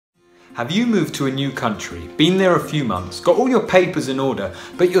Have you moved to a new country, been there a few months, got all your papers in order,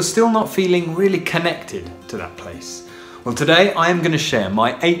 but you're still not feeling really connected to that place? Well, today I am going to share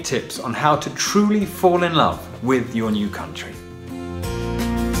my 8 tips on how to truly fall in love with your new country.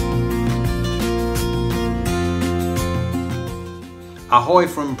 Ahoy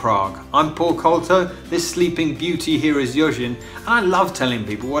from Prague. I'm Paul Colto, this sleeping beauty here is Yojin, and I love telling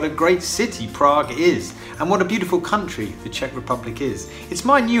people what a great city Prague is and what a beautiful country the Czech Republic is. It's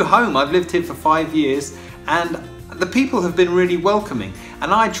my new home. I've lived here for 5 years and the people have been really welcoming,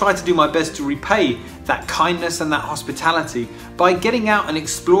 and I try to do my best to repay that kindness and that hospitality by getting out and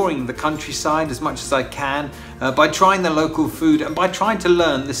exploring the countryside as much as I can, by trying the local food and by trying to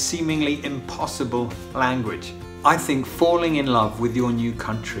learn the seemingly impossible language. I think falling in love with your new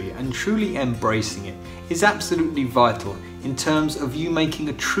country and truly embracing it is absolutely vital in terms of you making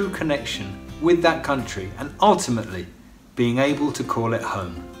a true connection with that country and ultimately being able to call it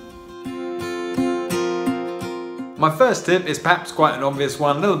home. My first tip is perhaps quite an obvious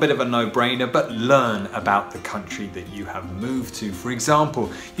one, a little bit of a no-brainer, but learn about the country that you have moved to. For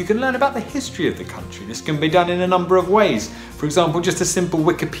example, you can learn about the history of the country. This can be done in a number of ways. For example, just a simple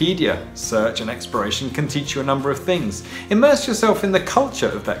Wikipedia search and exploration can teach you a number of things. Immerse yourself in the culture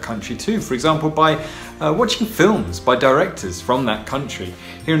of that country too, for example by watching films by directors from that country.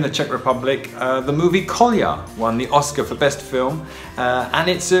 Here in the Czech Republic, the movie Kolya won the Oscar for Best Film, and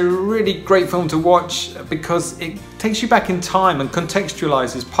it's a really great film to watch because it takes you back in time and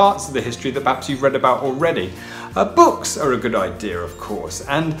contextualizes parts of the history that perhaps you've read about already. Books are a good idea, of course,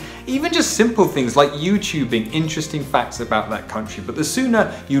 and even just simple things like YouTubing interesting facts about that country. But the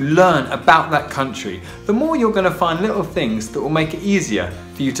sooner you learn about that country, the more you're going to find little things that will make it easier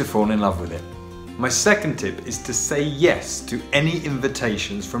for you to fall in love with it. My second tip is to say yes to any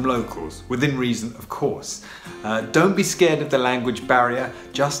invitations from locals, within reason of course. Don't be scared of the language barrier,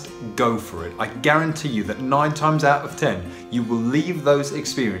 just go for it. I guarantee you that 9 times out of 10 you will leave those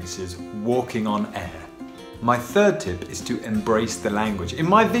experiences walking on air. My third tip is to embrace the language. In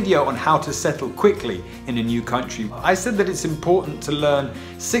my video on how to settle quickly in a new country, I said that it's important to learn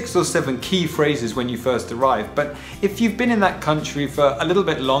 6 or 7 key phrases when you first arrive, but if you've been in that country for a little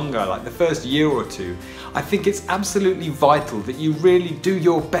bit longer, like the first year or 2, I think it's absolutely vital that you really do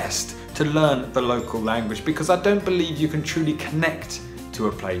your best to learn the local language, because I don't believe you can truly connect to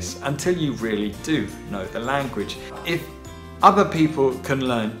a place until you really do know the language. If other people can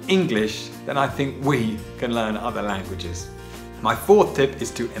learn English, then I think we can learn other languages. My fourth tip is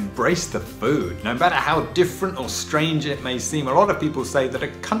to embrace the food. No matter how different or strange it may seem, a lot of people say that a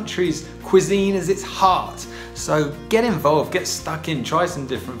country's cuisine is its heart. So get involved, get stuck in, try some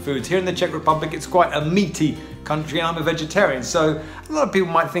different foods. Here in the Czech Republic, it's quite a meaty country and I'm a vegetarian, so a lot of people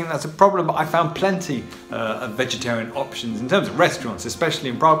might think that's a problem, but I found plenty of vegetarian options in terms of restaurants, especially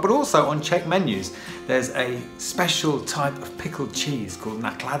in Prague, but also on Czech menus. There's a special type of pickled cheese called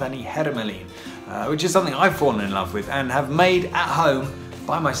nakladaný hermelín, which is something I've fallen in love with and have made at home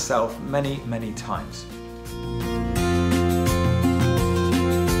by myself many, many times.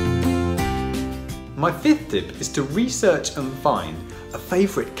 My fifth tip is to research and find a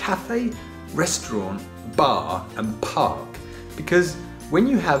favourite cafe, restaurant, bar and park, because when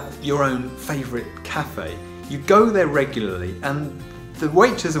you have your own favourite cafe, you go there regularly and the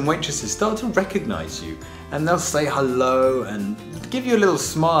waiters and waitresses start to recognise you and they'll say hello and give you a little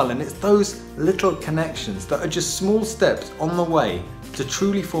smile, and it's those little connections that are just small steps on the way to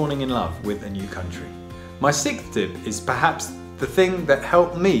truly falling in love with a new country. My sixth tip is perhaps the thing that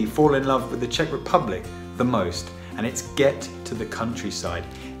helped me fall in love with the Czech Republic the most, and it's get to the countryside.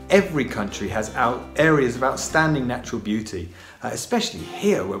 Every country has areas of outstanding natural beauty, especially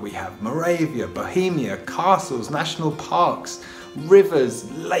here where we have Moravia, Bohemia, castles, national parks,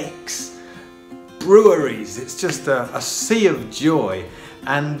 rivers, lakes, breweries. It's just a sea of joy.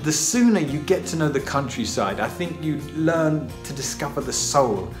 And the sooner you get to know the countryside, I think you learn to discover the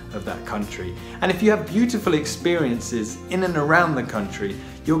soul of that country. And if you have beautiful experiences in and around the country,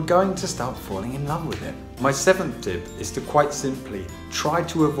 you're going to start falling in love with it. My seventh tip is to quite simply try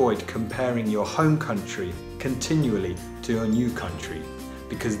to avoid comparing your home country continually to your new country,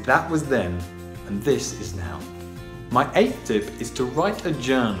 because that was then and this is now. My eighth tip is to write a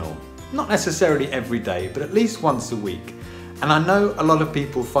journal, not necessarily every day, but at least once a week. And I know a lot of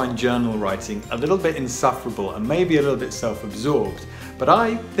people find journal writing a little bit insufferable and maybe a little bit self-absorbed, but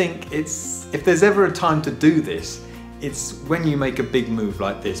I think if there's ever a time to do this, it's when you make a big move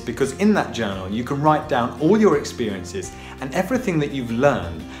like this, because in that journal you can write down all your experiences and everything that you've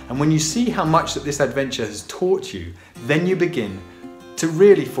learned, and when you see how much that this adventure has taught you, then you begin to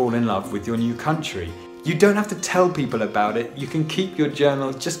really fall in love with your new country. You don't have to tell people about it. You can keep your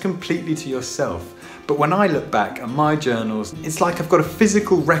journal just completely to yourself. But when I look back at my journals, it's like I've got a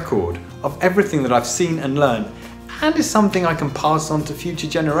physical record of everything that I've seen and learned, and it's something I can pass on to future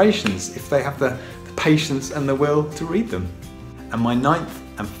generations if they have the patience and the will to read them. And my 9th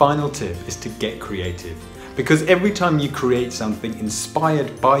and final tip is to get creative. Because every time you create something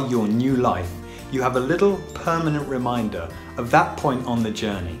inspired by your new life, you have a little permanent reminder of that point on the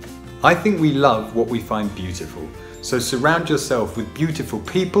journey. I think we love what we find beautiful, so surround yourself with beautiful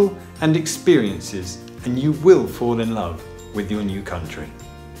people and experiences, and you will fall in love with your new country.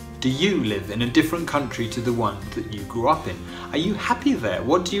 Do you live in a different country to the one that you grew up in? Are you happy there?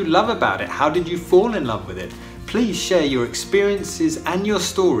 What do you love about it? How did you fall in love with it? Please share your experiences and your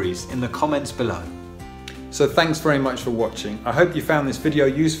stories in the comments below. So thanks very much for watching. I hope you found this video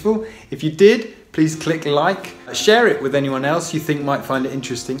useful. If you did, please click like, share it with anyone else you think might find it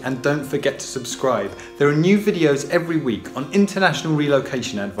interesting, and don't forget to subscribe. There are new videos every week on international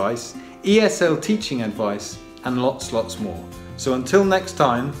relocation advice, ESL teaching advice, and lots more. So until next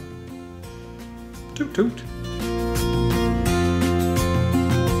time, toot toot.